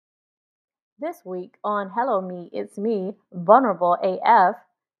This week on Hello Me, it's me, Vulnerable AF.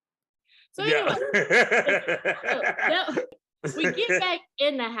 So anyway, we get back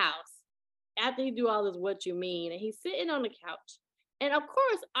in the house after he do all this what you mean, and he's sitting on the couch. And of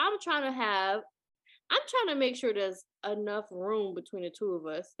course, I'm trying to make sure there's enough room between the two of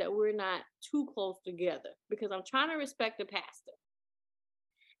us that we're not too close together because I'm trying to respect the pastor.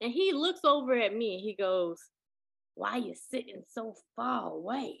 And he looks over at me and he goes, "Why you sitting so far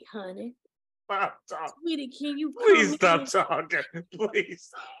away, honey? Stop talking. Sweetie, can you Please stop talking. Please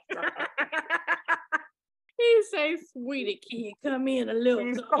stop talking. He say, "Sweetie, can you come in a little?"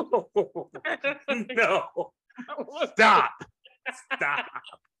 No. Stop. Stop.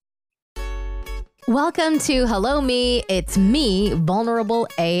 Welcome to Hello Me, it's me, Vulnerable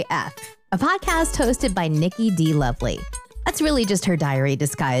AF, a podcast hosted by Nikki D. Lovely. That's really just her diary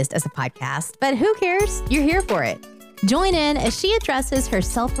disguised as a podcast, but who cares? You're here for it. Join in as she addresses her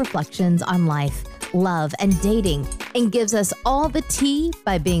self-reflections on life, love, and dating, and gives us all the tea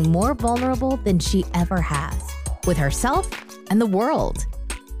by being more vulnerable than she ever has, with herself and the world.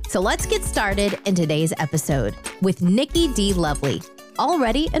 So let's get started in today's episode with Nikki D. Lovely,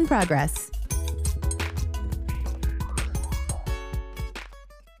 already in progress.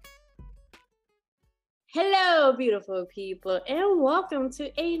 Hello, beautiful people, and welcome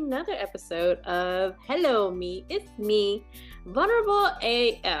to another episode of Hello Me. It's me, Vulnerable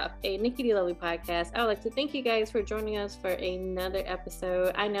AF, a Nikki D. Lovely podcast. I would like to thank you guys for joining us for another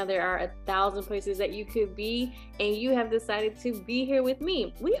episode. I know there are 1,000 places that you could be, and you have decided to be here with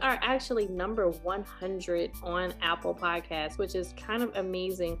me. We are actually number 100 on Apple Podcasts, which is kind of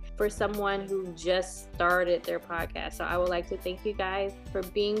amazing for someone who just started their podcast. So I would like to thank you guys for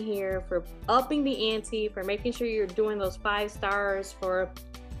being here, for upping the ante, for making sure you're doing those 5 stars, for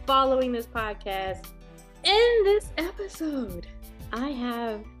following this podcast. In this episode, I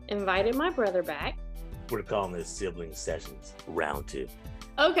have invited my brother back. We're calling this Sibling Sessions Round 2.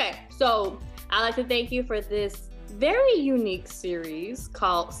 Okay, so I'd like to thank you for this very unique series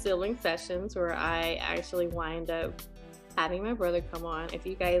called Sibling Sessions, where I actually wind up having my brother come on. If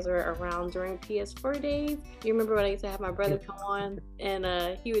you guys were around during PS4 days, you remember when I used to have my brother come on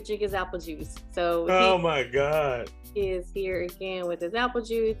and he would drink his apple juice. So oh my God. He is here again with his apple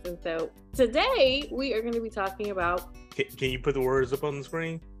juice. And so today we are going to be talking about... Can you put the words up on the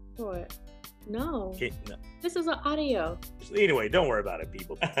screen? What? No. No. This is an audio. Anyway, don't worry about it,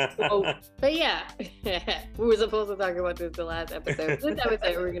 people. But yeah, we were supposed to talk about this the last episode. This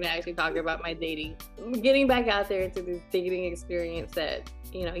episode, we're going to actually talk about my dating. Getting back out there into this dating experience that,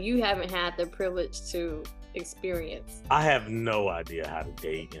 you haven't had the privilege to experience. I have no idea how to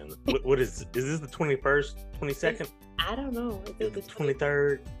date. And what is this the 21st, 22nd? I don't know. Is it the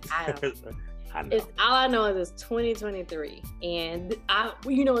 23rd? I don't know. I know. All I know is it's 2023, and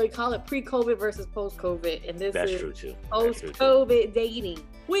they call it pre-COVID versus post-COVID, and That's true too. Post-COVID dating,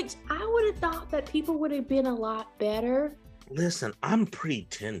 which I would have thought that people would have been a lot better. Listen, I'm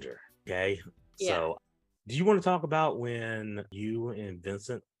pre-Tinder, okay? Yeah. So, do you want to talk about when you and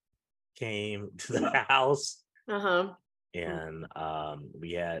Vincent came to the house? And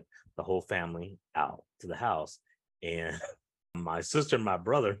we had the whole family out to the house, and my sister and my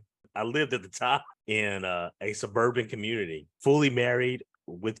brother. I lived at the time in a suburban community, fully married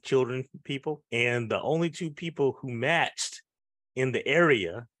with children people. And the only 2 people who matched in the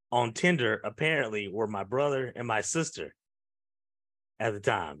area on Tinder apparently were my brother and my sister at the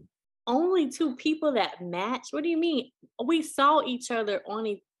time. Only 2 people that matched? What do you mean? We saw each other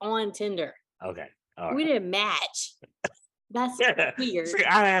on Tinder. Okay. We didn't match. That's weird. See,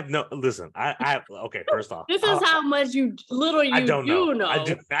 I have no listen. Okay. First off, this is how much you I don't know. I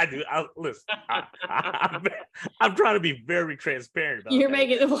do. Listen. I'm trying to be very transparent about You're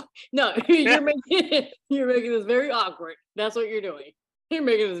making this very awkward. That's what you're doing. You're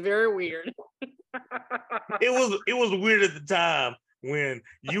making this very weird. It was weird at the time when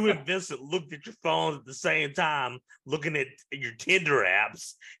you and Vincent looked at your phones at the same time, looking at your Tinder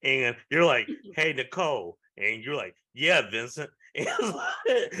apps, and you're like, "Hey, Nicole," and you're like, "Yeah, Vincent."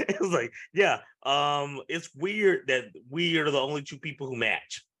 It was like, yeah. It's weird that we are the only 2 people who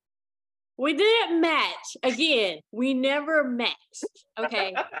match. We didn't match. Again, we never matched.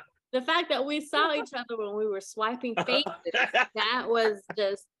 Okay. The fact that we saw each other when we were swiping faces, that was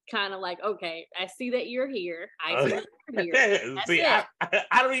just kind of like, okay, I see that you're here. I see that you're here. See, I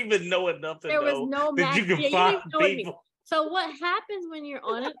don't even know enough to there know was no that match. you can find people. So what happens when you're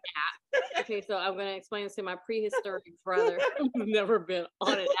on an app? Okay, so I'm going to explain this to my prehistoric brother who's never been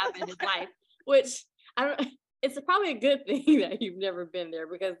on an app in his life, which it's probably a good thing that you've never been there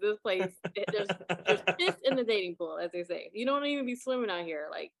because this place, there's piss in the dating pool, as they say. You don't even be swimming out here.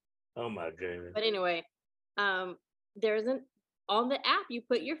 Like, Oh my goodness. But anyway, there's on the app, you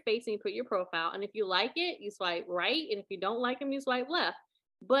put your face and you put your profile, and if you like it, you swipe right, and if you don't like them, you swipe left.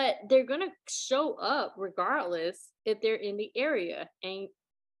 But they're gonna show up regardless if they're in the area. And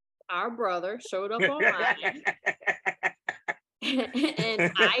our brother showed up on mine,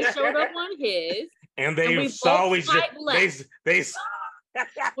 and I showed up on his, and they and we saw both swiped left. they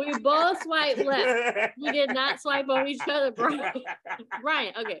We both swiped left. We did not swipe on each other, Brian.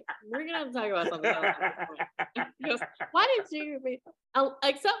 Brian, okay, we're gonna have to talk about something else. Why did you?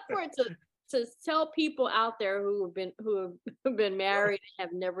 Except for to tell people out there who have been married and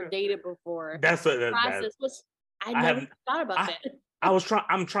have never dated before. That's what process was. I never thought about that.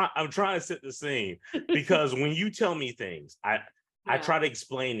 I'm trying to set the scene, because when you tell me things, I try to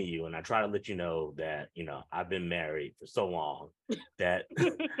explain to you, and I try to let you know that, I've been married for so long that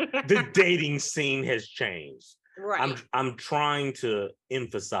the dating scene has changed. Right. I'm trying to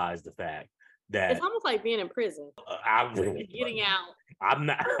emphasize the fact that it's almost like being in prison. Getting out. I'm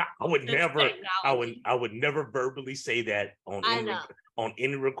not. I would never. I would never verbally say that on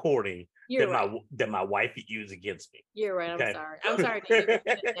any recording that my wife would use against me. You're right. Okay? I'm sorry to even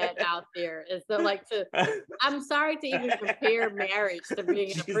put that out there. It's so I'm sorry to even compare marriage to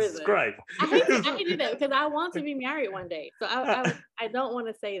being in a prison. Christ. I hate to do that because I want to be married one day. So I don't want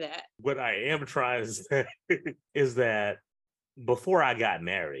to say that. What I am trying to say is that before I got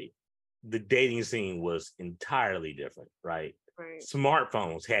married, the dating scene was entirely different, right? Right.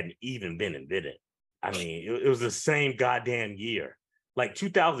 Smartphones hadn't even been invented. I mean, it was the same goddamn year. Like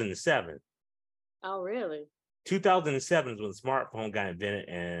 2007. Oh, really? 2007 is when the smartphone got invented,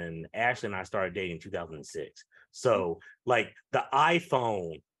 and Ashley and I started dating in 2006. So, like, the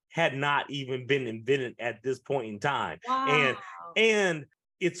iPhone had not even been invented at this point in time. Wow. And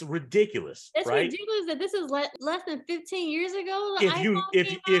it's ridiculous. It's right? ridiculous that this is less than 15 years ago.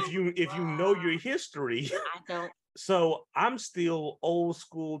 If you know your history, I don't. So I'm still old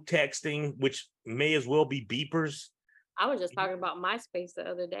school texting, which may as well be beepers. I was just talking about MySpace the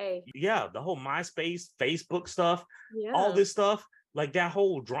other day. Yeah, the whole MySpace, Facebook stuff, all this stuff, like that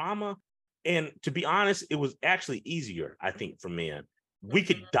whole drama. And to be honest, it was actually easier, I think, for men. We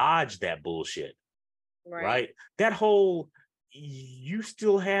could dodge that bullshit, right? That whole, you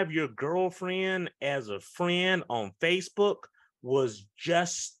still have your girlfriend as a friend on Facebook was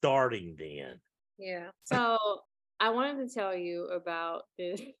just starting then. Yeah. So I wanted to tell you about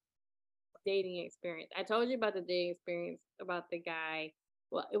this dating experience. I told you about the dating experience about the guy.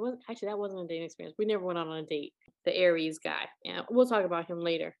 Well, that wasn't a dating experience. We never went out on a date. The Aries guy. Yeah, we'll talk about him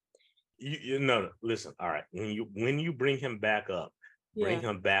later. No, listen. All right, when you bring him back up, bring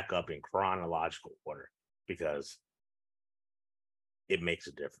him back up in chronological order, because it makes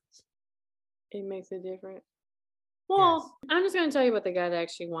a difference. It makes a difference. Well, yes. I'm just going to tell you about the guy that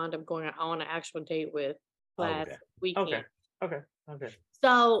actually wound up going on an actual date with last weekend. Okay.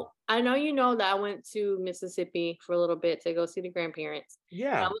 So I know you know that I went to Mississippi for a little bit to go see the grandparents.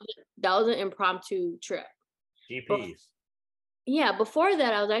 Yeah. That was an impromptu trip. GPs. Yeah, before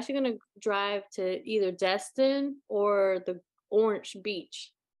that, I was actually going to drive to either Destin or the Orange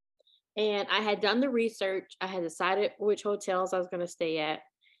Beach. And I had done the research. I had decided which hotels I was going to stay at.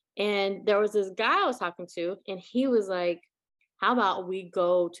 And there was this guy I was talking to, and he was like, how about we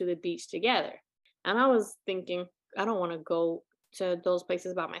go to the beach together? And I was thinking, I don't want to go to those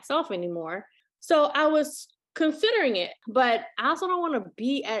places by myself anymore. So I was considering it, but I also don't want to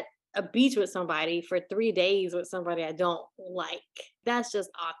be at a beach with somebody for 3 days with somebody I don't like. That's just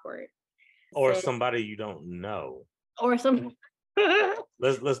awkward. Or somebody you don't know. Or some.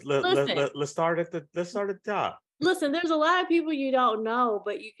 Let's start at the top. Listen, there's a lot of people you don't know,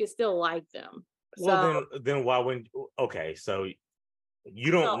 but you can still like them. Well, then why wouldn't? Okay, so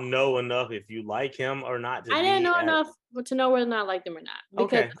you don't know enough if you like him or not. I didn't know enough to know whether or not I liked him or not.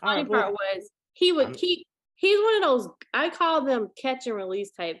 Because the funny part was he would keep. He's one of those, I call them catch and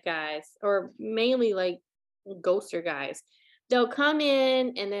release type guys, or mainly like ghoster guys. They'll come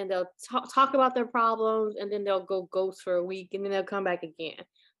in and then they'll talk about their problems, and then they'll go ghost for a week, and then they'll come back again.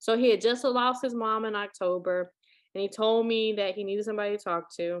 So he had just lost his mom in October, and he told me that he needed somebody to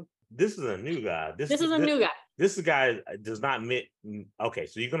talk to. This is a new guy. This is a new guy. This guy does not admit. Okay,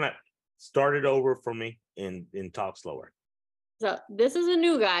 so you're gonna start it over for me and talk slower. So this is a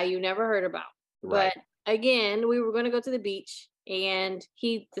new guy you never heard about, right. But again, we were going to go to the beach, and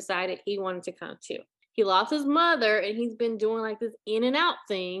he decided he wanted to come too. He lost his mother, and he's been doing like this in and out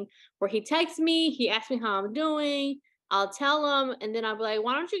thing where he texts me, he asks me how I'm doing, I'll tell him, and then I'll be like,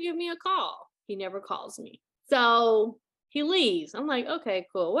 why don't you give me a call? He never calls me. So he leaves. I'm like, okay,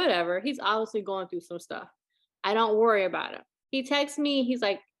 cool, whatever. He's obviously going through some stuff. I don't worry about him. He texts me, he's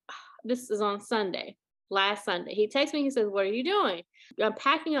like, this is on Sunday, last Sunday. He texts me, he says, what are you doing? I'm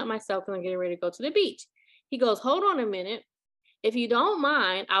packing up myself and I'm getting ready to go to the beach. He goes, hold on a minute. If you don't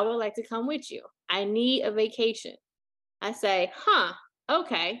mind, I would like to come with you. I need a vacation. I say,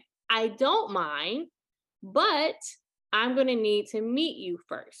 okay, I don't mind, but I'm going to need to meet you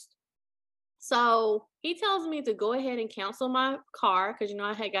first. So he tells me to go ahead and cancel my car because,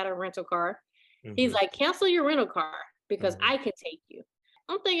 I had got a rental car. Mm-hmm. He's like, cancel your rental car because I can take you.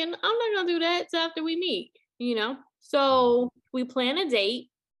 I'm thinking, I'm not going to do that till after we meet, So we plan a date.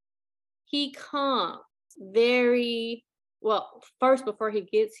 He comes first before he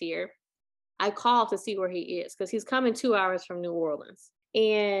gets here, I call to see where he is because he's coming 2 hours from New Orleans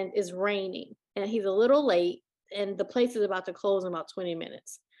and it's raining and he's a little late and the place is about to close in about 20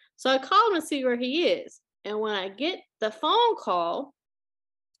 minutes. So I call him to see where he is. And when I get the phone call,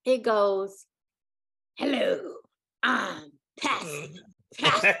 it goes, hello, I'm Pastor.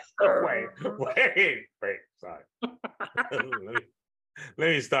 Wait, sorry. let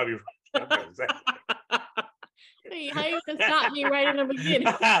me stop you. Hey, how you gonna stop me right in the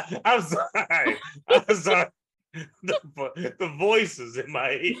beginning? I'm sorry. The voices in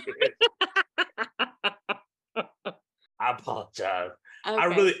my ear. I apologize.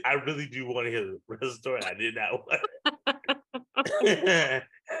 Okay. I really do want to hear the rest of the story. I did not want.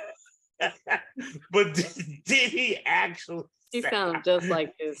 But did he actually? He sounds just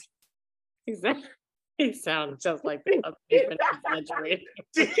like this. He sounds just like this.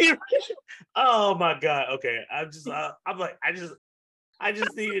 Oh my God. Okay. I just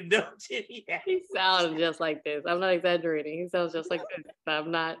need to know. He sounds just like this. I'm not exaggerating. He sounds just like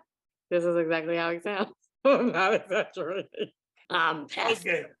this. This is exactly how he sounds. I'm not exaggerating.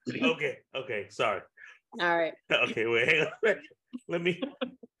 Okay. Sorry. All right. Okay, wait, hang on. Let me.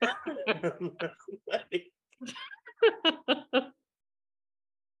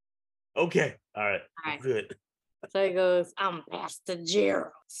 Okay. All right. Good. So he goes, I'm Pastor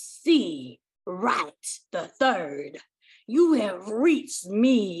Gerald C. Wright III. You have reached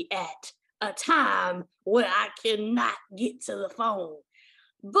me at a time where I cannot get to the phone.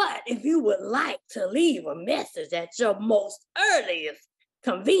 But if you would like to leave a message at your most earliest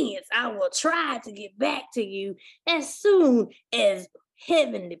convenience, I will try to get back to you as soon as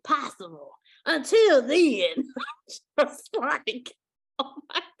heavenly possible. Until then, just like, oh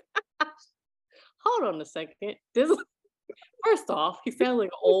my gosh. Hold on a second. First off, he sounds like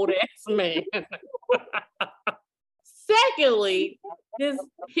an old ass man. Secondly, he's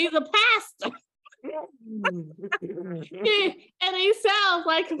a pastor. And he sounds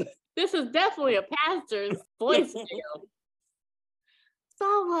like this is definitely a pastor's voice. So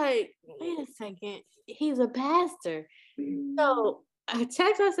I'm like, wait a second, he's a pastor. So I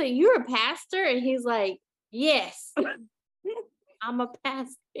say, you're a pastor? And he's like, yes, I'm a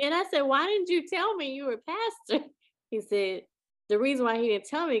pastor. And I said, why didn't you tell me you were a pastor? He said, the reason why he didn't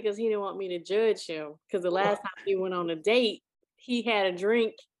tell me because he didn't want me to judge him. Because the last time he went on a date, he had a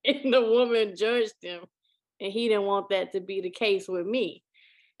drink and the woman judged him. And he didn't want that to be the case with me.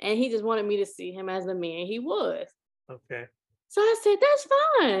 And he just wanted me to see him as the man he was. Okay. So I said, that's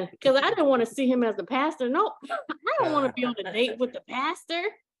fine. Because I didn't want to see him as the pastor. No, I don't want to be on a date with the pastor.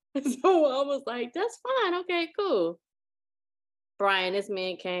 So I was like, that's fine. Okay, cool. Brian, this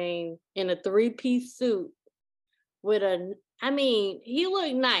man came in a 3-piece suit with he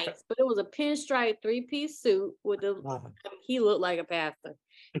looked nice, but it was a pinstripe 3-piece suit he looked like a pastor.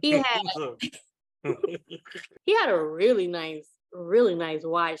 He had a really nice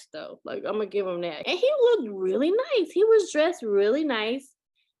watch though. Like, I'm gonna give him that. And he looked really nice. He was dressed really nice.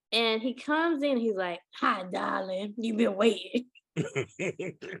 And he comes in, he's like, hi, darling, you've been waiting.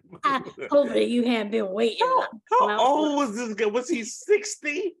 Hopefully you haven't been waiting. How old was this guy? Was he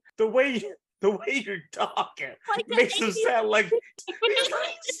 60? The way you're talking makes him sound like he's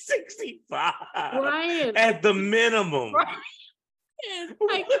like 65. Ryan, at the minimum. Ryan,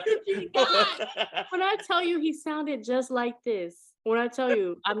 I kid you not. When I tell you he sounded just like this. When I tell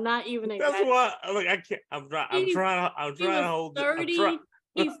you, I'm not even. That's why. Like, I can't. I'm trying to hold. 30.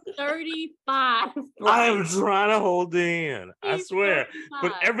 He's 35. I am trying to hold it in. I swear. 35.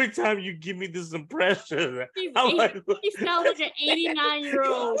 But every time you give me this impression, he sounds like an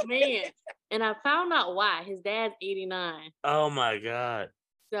 89-year-old man. And I found out why. His dad's 89. Oh my God.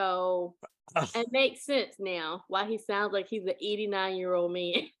 So it makes sense now why he sounds like he's an 89-year-old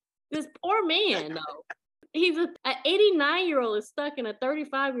man. This poor man, though. He's an 89-year-old is stuck in a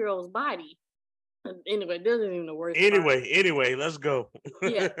 35-year-old's body. Anyway, it doesn't even the worst. Anyway, let's go.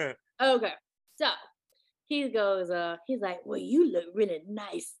 Yeah. Okay. So he goes, he's like, well, you look really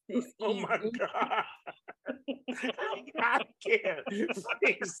nice this Oh my evening. God. I can't. Please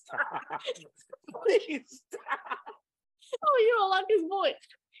stop. Please stop. Oh, you don't like his voice.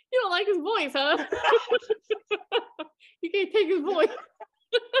 You don't like his voice, huh? You can't take his voice.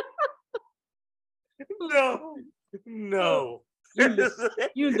 No. No.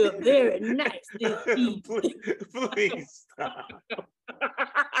 You look very nice this evening. Please stop.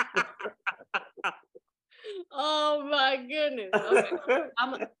 Oh my goodness.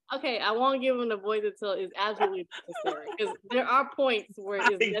 Okay, I won't give him the voice until it's absolutely necessary. Because there are points where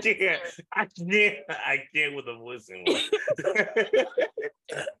it's necessary. I can't with the voice anymore.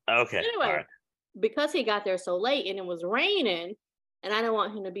 Okay. Anyway, all right. because he got there so late and it was raining, and I didn't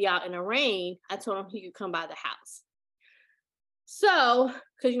want him to be out in the rain, I told him he could come by the house. So,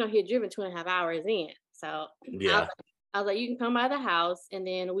 because he had driven 2.5 hours in. So Yeah. I was like, you can come by the house and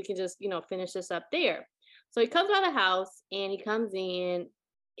then we can just, finish this up there. So he comes by the house and he comes in.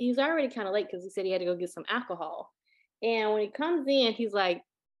 He's already kind of late because he said he had to go get some alcohol. And when he comes in, he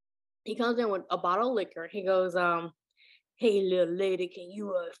comes in with a bottle of liquor. He goes, hey, little lady, can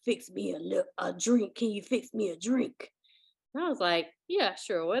you fix me a drink? Can you fix me a drink? And I was like, yeah,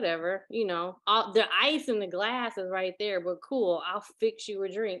 sure, whatever. The ice in the glass is right there, but cool, I'll fix you a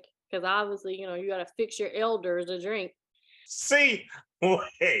drink. Because obviously, you got to fix your elders a drink. See,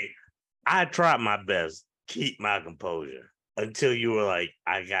 wait, I tried my best to keep my composure until you were like,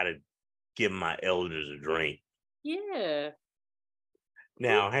 I got to give my elders a drink. Yeah.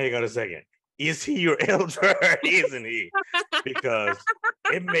 Now, hang on a second. Is he your elder or isn't he? Because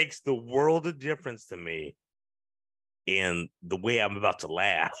it makes the world of difference to me in the way I'm about to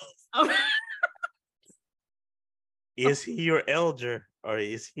laugh. Oh. Is he your elder or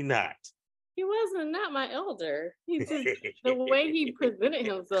is he not? He wasn't not my elder. He's just the way he presented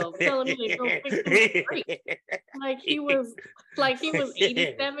himself, telling me to go fix him a drink. Like he was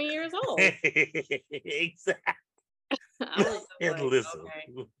 87 years old. Exactly. I was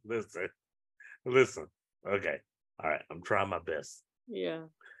like, listen. Okay. All right. I'm trying my best. Yeah.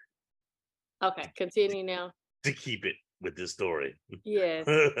 Okay. Continue now. To keep it with this story. Yes.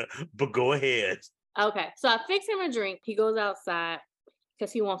 But go ahead. Okay. So I fix him a drink. He goes outside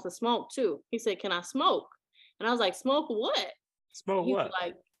because he wants to smoke too. He said, can I smoke? And I was like, smoke what? Smoke he what? Was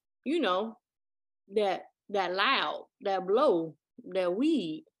like, that loud, that blow, that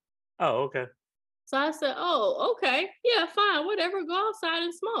weed. Oh, okay. So I said, oh, okay. Yeah, fine. Whatever. Go outside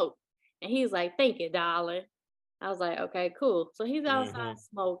and smoke. And he's like, thank you, darling. I was like, okay, cool. So he's outside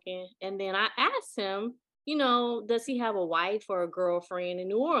smoking. And then I asked him, does he have a wife or a girlfriend in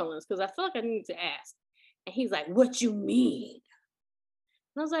New Orleans? Because I feel like I need to ask. And he's like, what you mean?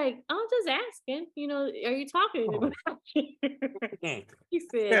 And I was like, I'm just asking, are you talking to me? He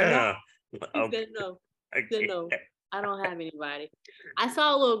said, no. He said, no. He said, no, I don't have anybody. I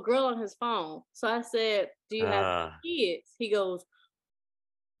saw a little girl on his phone. So I said, do you have kids? He goes,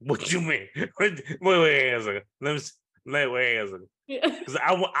 what you mean? Wait a second. Wait a second. Because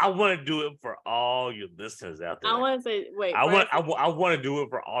I want to do it for all your listeners out there. I want to say, wait. I want to do it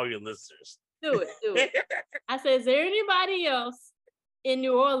for all your listeners. Do it. I said, is there anybody else in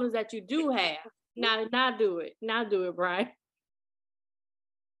New Orleans that you do have? Now do it. Now do it, Brian.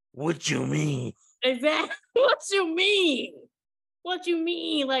 What you mean? Exactly. What you mean? What you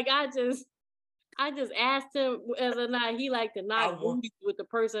mean? Like I just asked him whether or not he liked to knock booties with the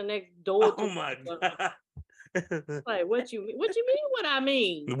person next door. Oh my God. Like what you mean? What you mean? What I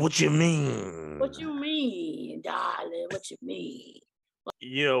mean? What you mean? What you mean, darling? What you mean?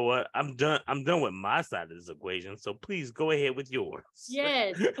 You know what? I'm done with my side of this equation. So please go ahead with yours.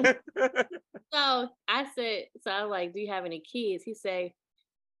 Yes. So I was like, do you have any kids? He said,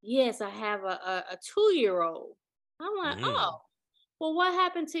 yes, I have a 2-year-old. I'm like, oh, well, what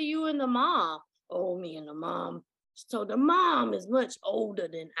happened to you and the mom? Oh, me and the mom. So the mom is much older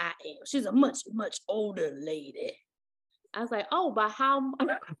than I am. She's a much, much older lady. I was like, oh, but how much?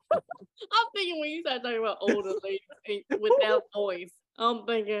 I'm thinking when you start talking about older ladies with that voice, I'm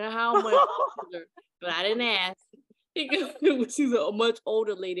thinking how much older. But I didn't ask. She's a much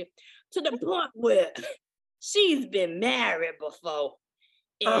older lady to the point where she's been married before.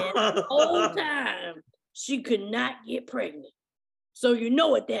 And the whole time, she could not get pregnant. So you know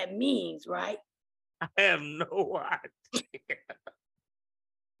what that means, right? I have no idea.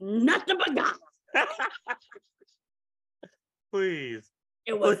 Nothing but God. Please.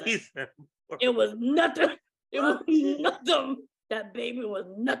 It was nothing. It was nothing. That baby was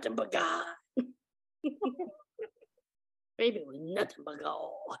nothing but God. Baby was nothing but God.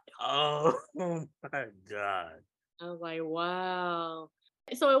 Oh my God. I was like, wow.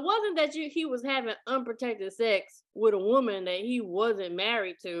 So it wasn't that he was having unprotected sex with a woman that he wasn't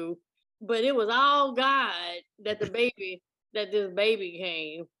married to, but it was all God that this baby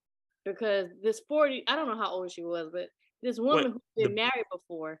came, because this 40, I don't know how old she was, but this woman who'd been married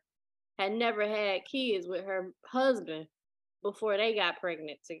before had never had kids with her husband before they got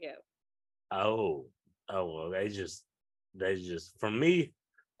pregnant together. Oh, well, they just for me,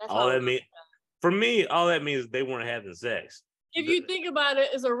 all that means they weren't having sex. If you think about it,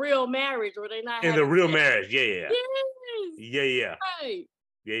 it's a real marriage where they're not in having the real sex. marriage. Yeah. Yes. Right.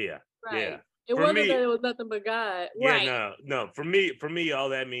 Yeah. Right. It wasn't that it was nothing but God. Yeah, right. No. For me, all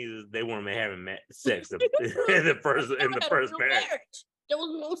that means is they weren't having sex in the first marriage. There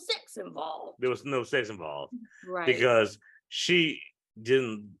was no sex involved. There was no sex involved. Right. Because she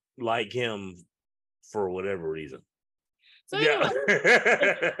didn't like him for whatever reason. So anyway,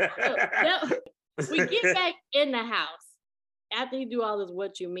 we get back in the house after he do all this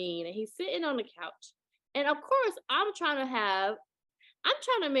what you mean, and he's sitting on the couch. And of course, I'm trying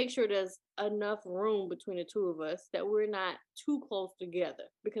to make sure there's enough room between the two of us that we're not too close together,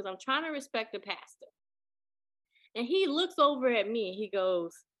 because I'm trying to respect the pastor. And he looks over at me and he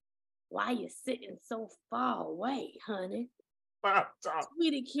goes, "Why you sitting so far away, honey? Stop talking.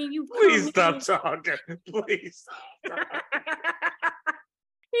 Sweetie, can you please stop talking? Please stop talking."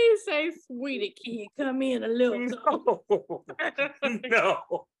 He say, "Sweetie, can you come in a little?"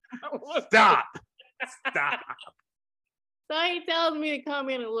 No. Stop. So he tells me to come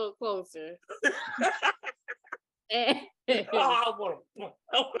in a little closer. I don't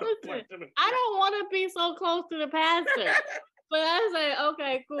want to be so close to the pastor. But I say,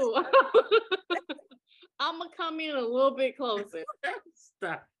 okay, cool. I'm going to come in a little bit closer.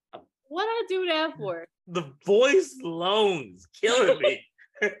 Stop. What I do that for? The voice alone is killing me.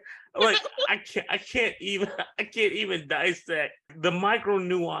 Like I can't even dissect. The micro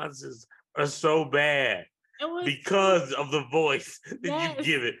nuances are so bad because of the voice that you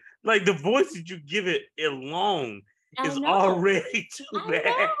give it. Like the voice that you give it alone is already too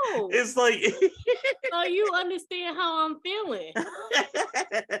bad. It's like so you understand how I'm feeling.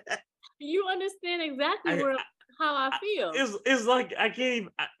 You understand exactly how I feel. It's like I can't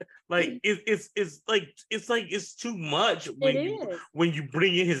even it's too much when you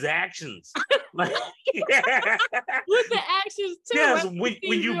bring in his actions. Like with the actions too. Yes, when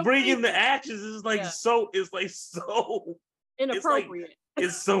you bring in the actions, it's like so inappropriate.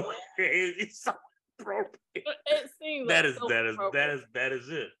 It's so appropriate. It seems that is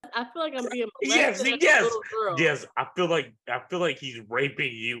it. I feel like I'm being molested. Yes. I feel like he's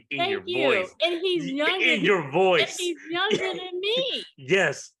raping you in your voice. And he's younger in your voice. And he's younger than me.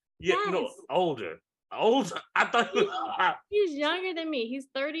 Yes. Yeah, no, older. I thought he's younger than me. He's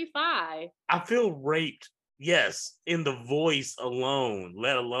 35. I feel raped. Yes, in the voice alone,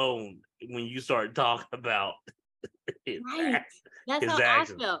 let alone when you start talking about That's how I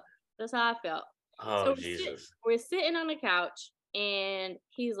felt. That's how I felt. Oh, so Jesus. We're sitting on the couch and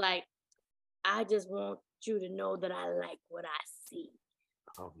he's like, "I just want you to know that I like what I see."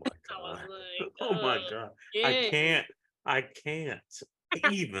 Oh my God. Like, oh my God. Yeah. I can't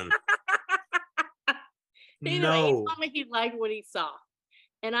even. He told me he liked what he saw.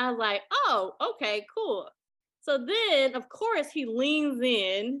 And I was like, "Oh, okay, cool." So then, of course, he leans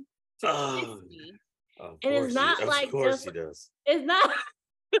in to kiss me. And it's not like of course he does. It's not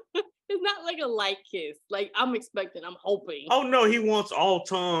it's not like a light kiss. Like I'm hoping. Oh no, he wants all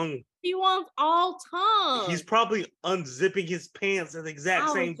tongue. He wants all tongue. He's probably unzipping his pants at the exact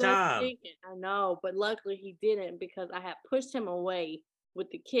same time. I know, but luckily he didn't, because I had pushed him away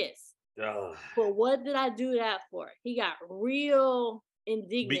with the kiss. Oh. But what did I do that for? He got real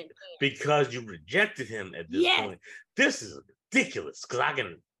indignant. Because you rejected him at this point. This is ridiculous, because I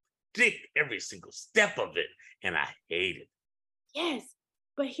can dig every single step of it, and I hate it. Yes,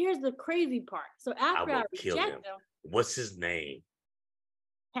 but here's the crazy part. So after I reject him, what's his name?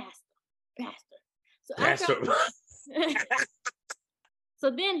 Pastor. So Pastor.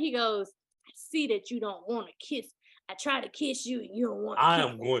 So then he goes, "I see that you don't want to kiss. I try to kiss you and you don't want to kiss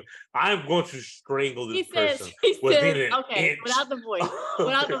I am going to strangle this person. He says, okay, without the voice.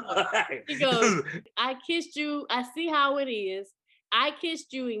 He goes, "I kissed you. I see how it is. I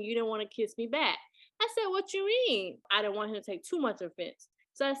kissed you and you didn't want to kiss me back." I said, "What you mean?" I didn't want him to take too much offense.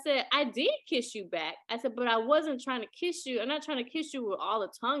 So I said, "I did kiss you back." I said, "But I wasn't trying to kiss you. I'm not trying to kiss you with all the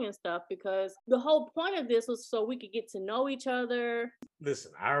tongue and stuff, because the whole point of this was so we could get to know each other."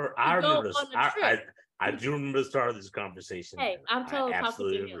 Listen, I remember I do remember the start of this conversation. Hey, I'm totally talking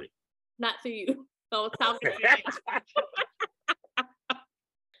to him, not to you. So I was talking to you.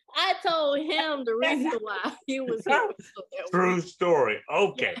 I told him the reason why he was here. True story.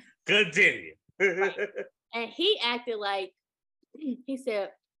 Okay, continue. Right. And he acted like, he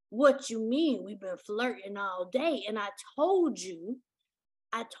said, what you mean? We've been flirting all day. And I told you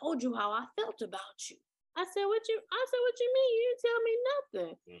how I felt about you. I said, what you mean? You didn't tell me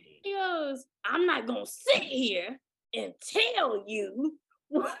nothing. Mm-hmm. He goes, I'm not going to sit here and tell you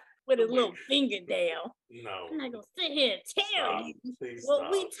with his little finger down. No. I'm not going to sit here and tell you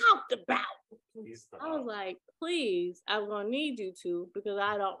what we talked about. I was like, please, I'm going to need you to, because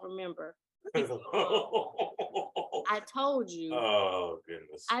I don't remember. I told you. Oh,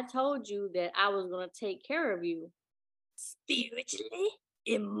 goodness. I told you that I was going to take care of you spiritually,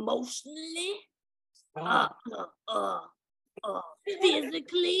 emotionally,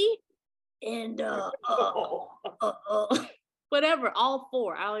 physically, and whatever, all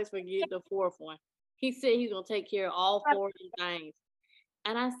four. I always forget the fourth one. He said he's gonna take care of all four of these things.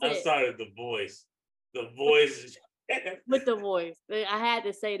 And I said, I started the voice. The voice with the voice. I had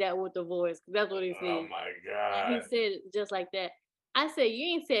to say that with the voice, because that's what he said. Oh my God. And he said it just like that. I said, you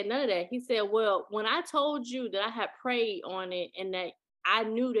ain't said none of that. He said, well, when I told you that I had prayed on it and that I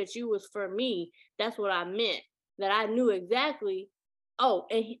knew that you was for me, that's what I meant. That I knew exactly. Oh,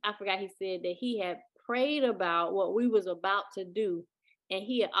 and I forgot he said that he had prayed about what we was about to do, and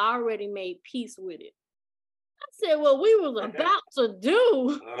he had already made peace with it. I said, what we was about to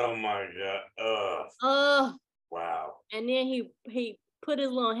do. Oh my God. Wow. And then he put his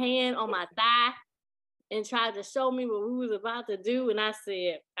little hand on my thigh and tried to show me what we was about to do. And I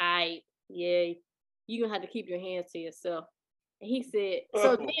said, you're gonna have to keep your hands to yourself. And he said,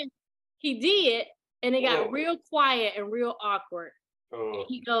 so then he did, and it got real quiet and real awkward. And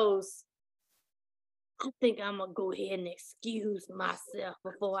he goes, I think I'm gonna go ahead and excuse myself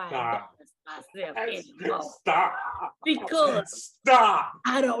before I embarrass myself anymore. Stop. Because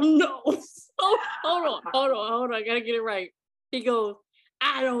I don't know. Hold on. I gotta get it right. He goes,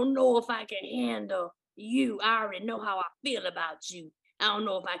 I don't know if I can handle you. I already know how I feel about you. I don't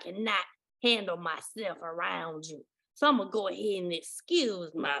know if I can not handle myself around you. So I'm gonna go ahead and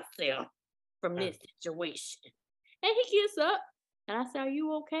excuse myself from this situation. And he gets up, and I said, are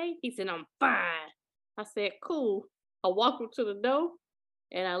you okay? He said, I'm fine. I said, cool. I walked him to the door,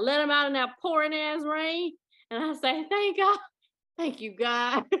 and I let him out in that pouring ass rain. And I said, thank God. Thank you,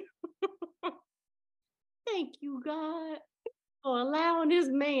 God. Thank you, God, for allowing this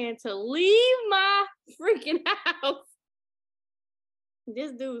man to leave my freaking house.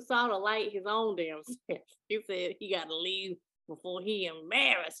 This dude saw the light his own damn self. He said he got to leave before he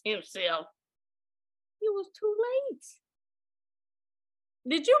embarrassed himself. It was too late.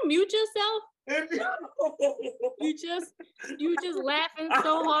 Did you mute yourself? You just laughing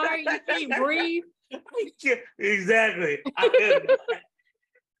so hard you can't breathe. Exactly.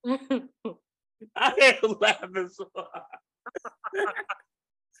 I am laughing so hard.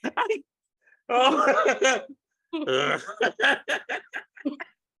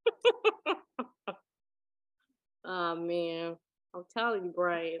 Oh man, I'm telling you,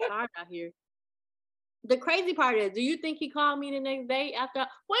 Bray, it's hard out here. The crazy part is, do you think he called me the next day after?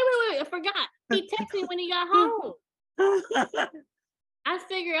 Wait, I forgot. He texted me when he got home. I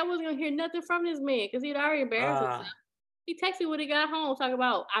figured I wasn't gonna hear nothing from this man because he'd already embarrassed himself. He texted me when he got home, talking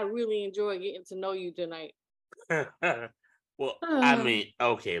about, I really enjoyed getting to know you tonight. Well, I mean,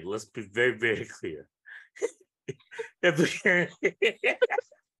 okay, let's be very, very clear. If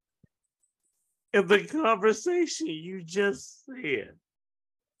the conversation you just said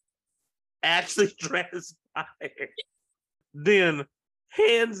actually transpired, then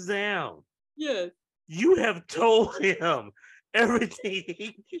hands down, yes, you have told him everything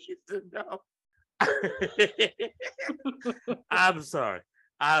he needs to know. I'm sorry.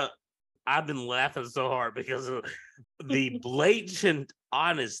 I've been laughing so hard because of the blatant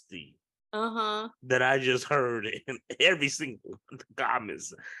honesty that I just heard in every single one of the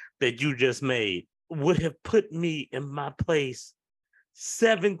comments that you just made would have put me in my place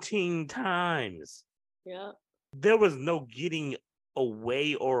 17 times. Yeah. There was no getting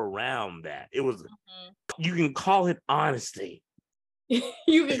away or around that. It was, you can call it honesty. You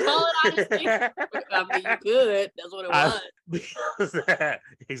can call it honesty. I mean, you could. That's what it was. Because,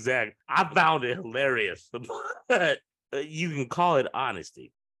 exactly. I found it hilarious. But you can call it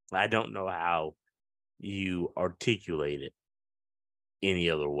honesty. I don't know how you articulate it any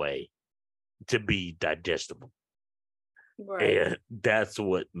other way to be digestible. Right. And that's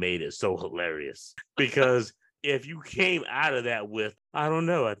what made it so hilarious. Because if you came out of that with, I don't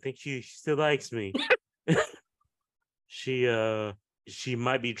know, I think she still likes me. She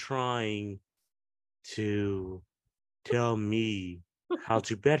might be trying to tell me how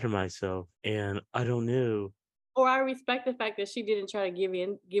to better myself, and I don't know. Or I respect the fact that she didn't try to give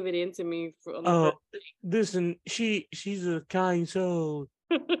it in to me on the Oh, first listen, she's a kind soul,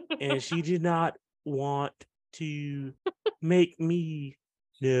 and she did not want to make me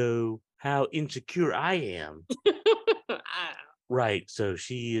know how insecure I am. Right, so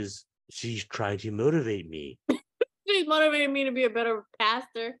she's trying to motivate me. She's motivating me to be a better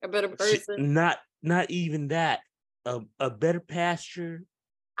pastor, a better person. Not even that. A better pastor.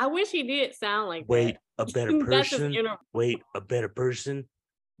 I wish he did sound like Wait, that. a better person. Wait, a better person.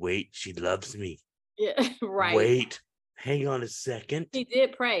 Wait, she loves me. Yeah, right. Wait, hang on a second. He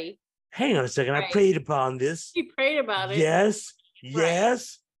did pray. Hang on a second. I prayed upon this. He prayed about it. Yes.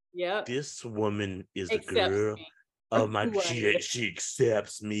 Yes. Right. Yep. This woman is the girl of my. She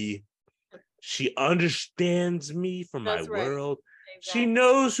accepts me. She understands me from my world. Exactly. She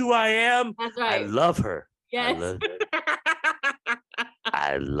knows who I am. That's right. I love her. Yes. I love her.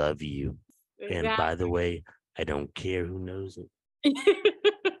 I love you. Exactly. And by the way, I don't care who knows it.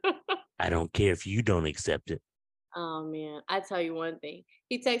 I don't care if you don't accept it. Oh man, I tell you one thing.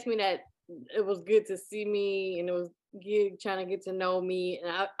 He texted me that it was good to see me, and it was good trying to get to know me,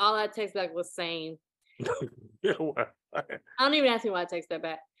 and all I texted back was same. I don't even ask me why I texted that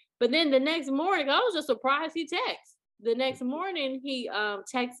back. But then the next morning, I was just surprised he texted. The next morning, he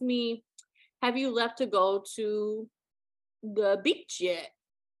texted me, "Have you left to go to the beach yet?"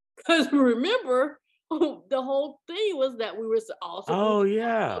 Because remember, the whole thing was that we were also go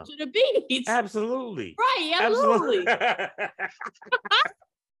to the beach. Absolutely. Right, absolutely.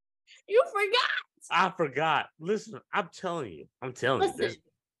 You forgot. I forgot. Listen, I'm telling you. Listen,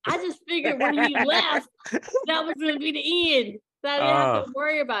 I just figured when he left, that was going to be the end. So I didn't have to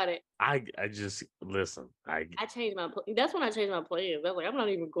worry about it. I just, listen. I changed my plan. That's when I changed my plans. I was like, I'm not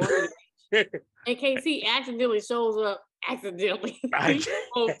even going to the beach. In case he accidentally shows up accidentally.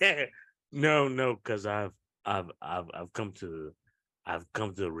 No, because I've come to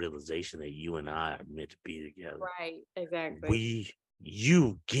the realization that you and I are meant to be together. Right, exactly.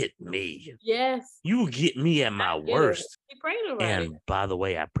 You get me. Yes. You get me at my worst. He prayed about it. And by the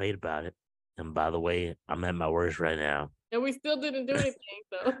way, I prayed about it. And by the way, I'm at my worst right now. And we still didn't do anything,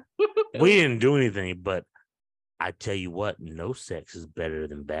 though. We didn't do anything, but I tell you what, no sex is better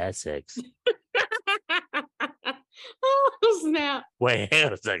than bad sex. Oh, snap. Wait, hang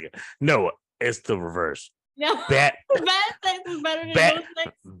on a second. No, it's the reverse. No, bad sex is better than no sex.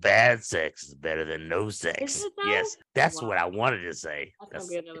 Bad sex is better than no sex. Yes, that's what I wanted to say. That's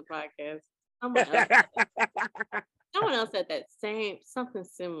gonna be another podcast. Someone else said that something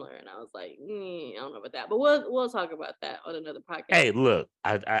similar, and I was like, I don't know about that, but we'll talk about that on another podcast. Hey, look,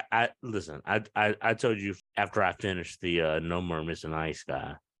 I listen. I told you after I finished the No More Missing Ice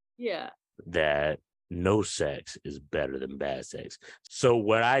guy. Yeah. That no sex is better than bad sex. So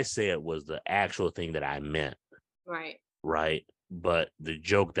what I said was the actual thing that I meant. Right. Right. But the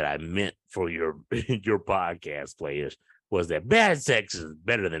joke that I meant for your podcast players was that bad sex is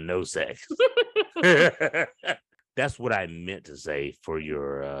better than no sex. That's what I meant to say for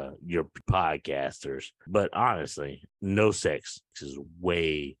your podcasters. But honestly, no sex is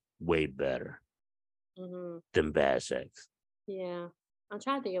way, way better than bad sex. Yeah. I'm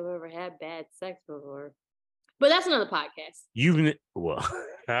trying to think if I've ever had bad sex before. But that's another podcast.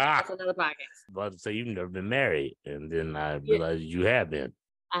 That's another podcast. About to say you've never been married, and then I realized you have been.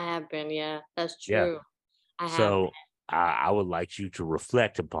 I have been, yeah. That's true. Yeah. I would like you to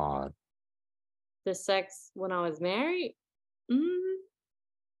reflect upon the sex when I was married. I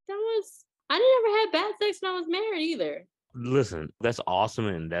never had bad sex when I was married either. Listen, that's awesome,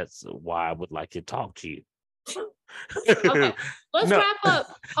 and that's why I would like to talk to you. Okay, let's wrap up.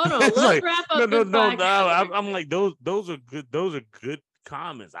 Hold on, let's wrap up. No. I'm like those are good. Those are good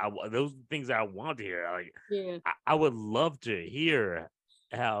comments. Those are things I want to hear. Like, yeah, I would love to hear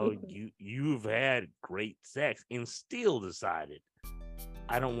how you've had great sex and still decided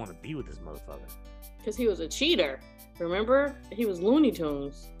I don't want to be with this motherfucker because he was a cheater. Remember, he was Looney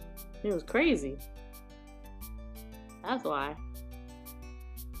Tunes. He was crazy. That's why.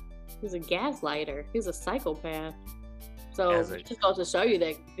 He's a gaslighter. He's a psychopath. So just goes to show you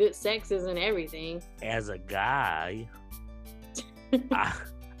that good sex isn't everything. As a guy,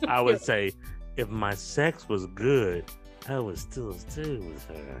 I would say if my sex was good, I would still stay with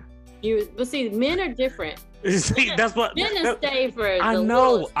her. But see, men are different. See, that's what men stay for. I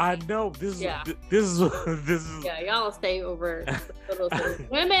know. This is. Yeah, y'all stay over the little things.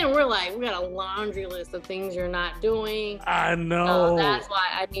 Women, we got a laundry list of things you're not doing. I know. So that's why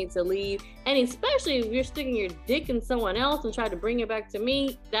I need to leave. And especially if you're sticking your dick in someone else and try to bring it back to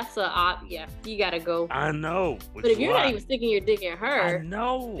me, that's you gotta go. I know. But if you're not even sticking your dick in her, I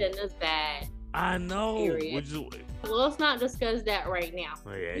know. Then that's bad. I know. Well, let's not discuss that right now.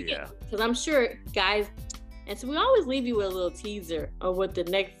 Oh, yeah. Because I'm sure guys, and so we always leave you with a little teaser of what the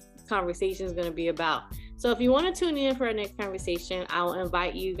next conversation is going to be about. So if you want to tune in for our next conversation, I will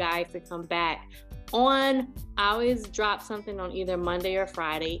invite you guys to come back I always drop something on either Monday or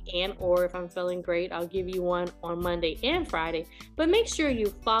Friday, or if I'm feeling great, I'll give you one on Monday and Friday. But make sure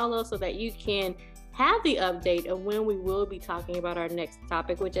you follow so that you can have the update of when we will be talking about our next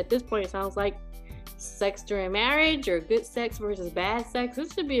topic, which at this point sounds like sex during marriage or good sex versus bad sex.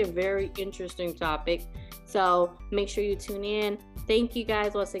 This should be a very interesting topic. So make sure you tune in. Thank you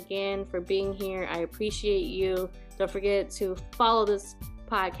guys once again for being here. I appreciate you. Don't forget to follow this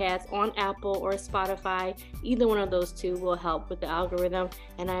podcast on Apple or Spotify. Either one of those two will help with the algorithm,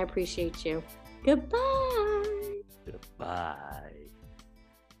 and I appreciate you. Goodbye. Goodbye.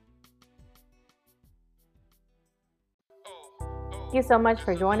 Thank you so much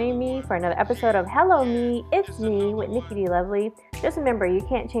for joining me for another episode of Hello Me, It's Me with Nikki D. Lovely. Just remember, you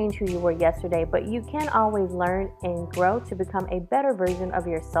can't change who you were yesterday, but you can always learn and grow to become a better version of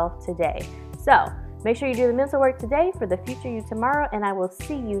yourself today. So make sure you do the mental work today for the future you tomorrow, and I will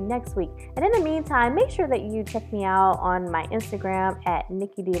see you next week. And in the meantime, make sure that you check me out on my Instagram at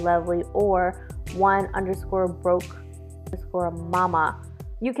Nikki D. Lovely or _broke_mama.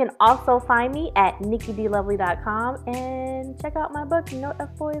 You can also find me at nikkidlovely.com and check out my book, No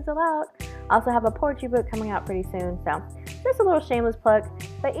F Boys Allowed. I also have a poetry book coming out pretty soon, so just a little shameless plug.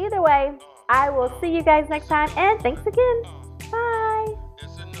 But either way, I will see you guys next time, and thanks again. Bye.